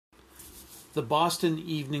The Boston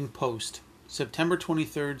Evening Post, September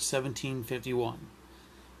 23rd, 1751.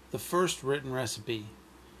 The first written recipe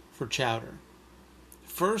for chowder.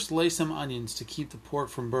 First, lay some onions to keep the pork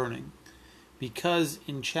from burning, because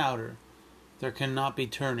in chowder there cannot be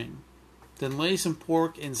turning. Then lay some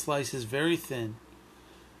pork in slices very thin.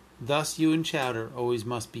 Thus you in chowder always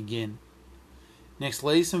must begin. Next,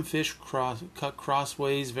 lay some fish cut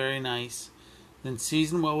crossways very nice. Then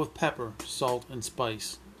season well with pepper, salt, and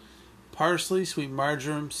spice. Parsley, sweet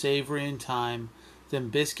marjoram, savory, and thyme. Then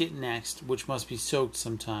biscuit next, which must be soaked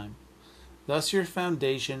some time. Thus your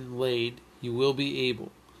foundation laid, you will be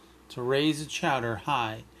able to raise a chowder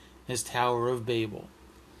high as Tower of Babel.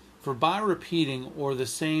 For by repeating or the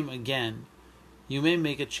same again, you may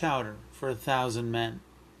make a chowder for 1,000 men.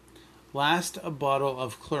 Last, a bottle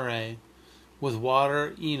of claret with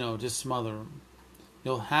water eno to smother 'em.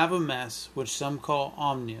 You'll have a mess which some call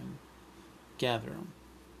omnium. Gather 'em.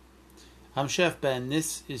 I'm Chef Ben.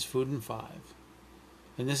 This is Food in 5,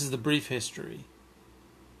 and this is the brief history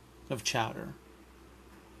of chowder.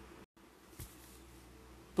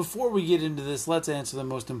 Before we get into this, let's answer the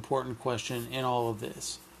most important question in all of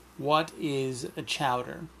this. What is a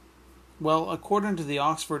chowder? Well, according to the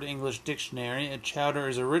Oxford English Dictionary, a chowder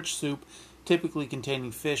is a rich soup typically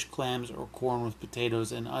containing fish, clams, or corn with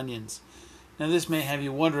potatoes and onions. Now this may have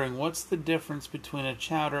you wondering, what's the difference between a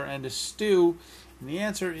chowder and a stew? And the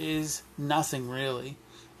answer is nothing really.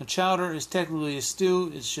 A chowder is technically a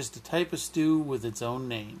stew, it's just a type of stew with its own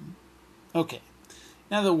name. Okay,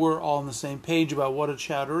 now that we're all on the same page about what a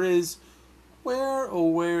chowder is,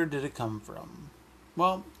 where did it come from?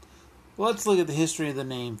 Well, let's look at the history of the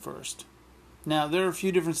name first. Now, there are a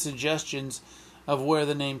few different suggestions of where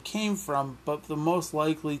the name came from, but the most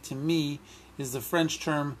likely to me is the French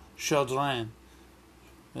term chaudron.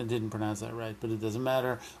 I didn't pronounce that right, but it doesn't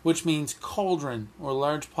matter, which means cauldron or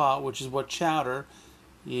large pot, which is what chowder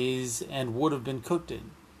is and would have been cooked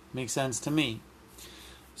in. Makes sense to me.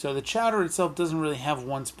 So the chowder itself doesn't really have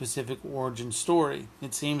one specific origin story.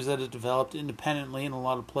 It seems that it developed independently in a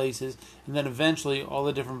lot of places, and then eventually all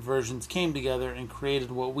the different versions came together and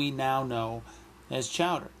created what we now know as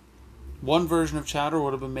chowder. One version of chowder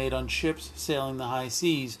would have been made on ships sailing the high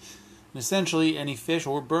seas, and essentially any fish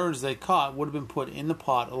or birds they caught would have been put in the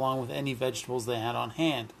pot along with any vegetables they had on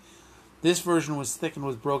hand. This version was thickened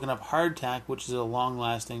with broken up hardtack, which is a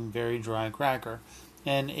long-lasting, very dry cracker,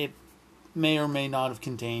 and it may or may not have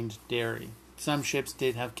contained dairy. Some ships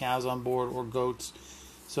did have cows on board or goats,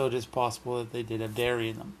 so it is possible that they did have dairy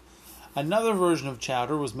in them. Another version of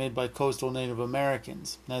chowder was made by coastal Native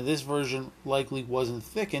Americans. Now this version likely wasn't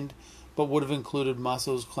thickened, but would have included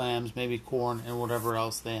mussels, clams, maybe corn, and whatever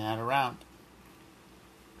else they had around.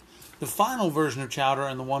 The final version of chowder,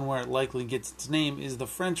 and the one where it likely gets its name, is the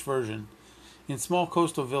French version. In small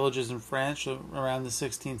coastal villages in France around the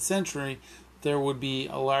 16th century, there would be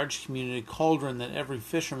a large community cauldron that every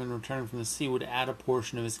fisherman returning from the sea would add a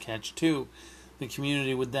portion of his catch to. The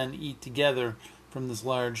community would then eat together from this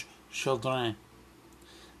large chaudron.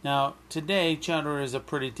 Now, today, chowder is a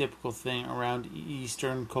pretty typical thing around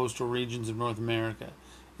eastern coastal regions of North America.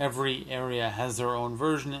 Every area has their own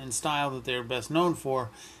version and style that they are best known for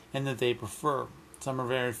and that they prefer. Some are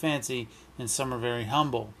very fancy and some are very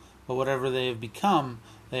humble, but whatever they have become,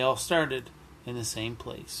 they all started in the same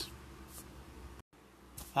place.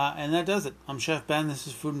 And that does it. I'm Chef Ben, this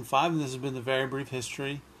is Food in 5, and this has been the very brief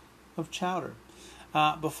history of chowder.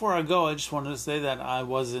 Before I go, I just wanted to say that I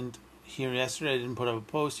wasn't here yesterday. I didn't put up a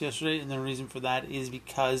post yesterday, and the reason for that is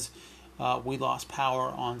because we lost power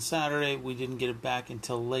on Saturday. We didn't get it back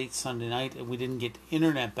until late Sunday night, and we didn't get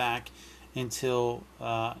internet back until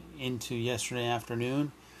into yesterday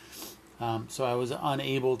afternoon. So I was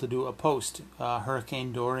unable to do a post.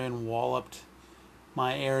 Hurricane Dorian walloped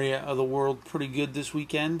my area of the world pretty good this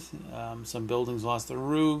weekend. Some buildings lost their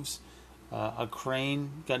roofs. A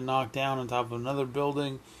crane got knocked down on top of another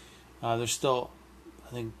building. There's still,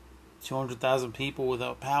 I think, 200,000 people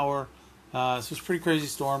without power. So it's a pretty crazy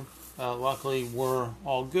storm. Luckily, we're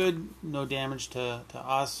all good. No damage to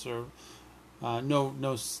us, or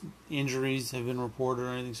no injuries have been reported or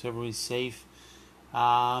anything, so everybody's safe. So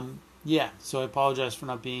I apologize for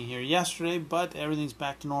not being here yesterday, but everything's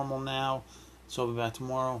back to normal now. So I'll be back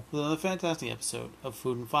tomorrow with another fantastic episode of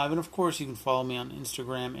Food in 5. And of course, you can follow me on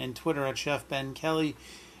Instagram and Twitter at Chef Ben Kelly,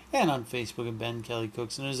 and on Facebook at Ben Kelly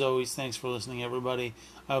Cooks. And as always, thanks for listening, everybody.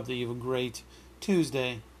 I hope that you have a great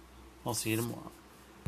Tuesday. I'll see you tomorrow.